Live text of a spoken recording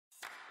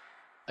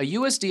A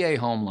USDA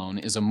home loan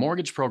is a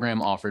mortgage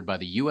program offered by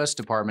the U.S.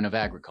 Department of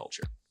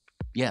Agriculture.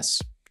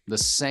 Yes, the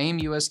same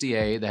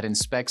USDA that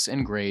inspects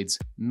and grades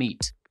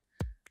meat.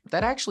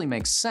 That actually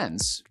makes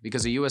sense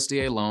because a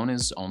USDA loan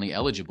is only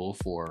eligible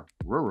for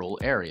rural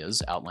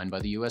areas outlined by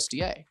the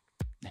USDA.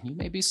 And you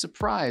may be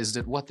surprised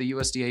at what the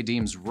USDA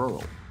deems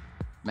rural.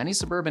 Many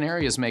suburban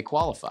areas may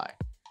qualify.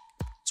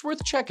 It's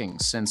worth checking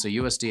since a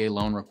USDA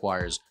loan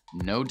requires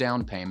no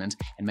down payment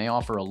and may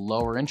offer a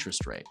lower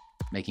interest rate,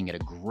 making it a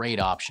great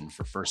option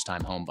for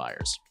first-time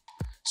homebuyers.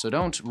 So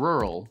don't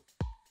rural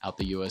out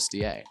the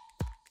USDA.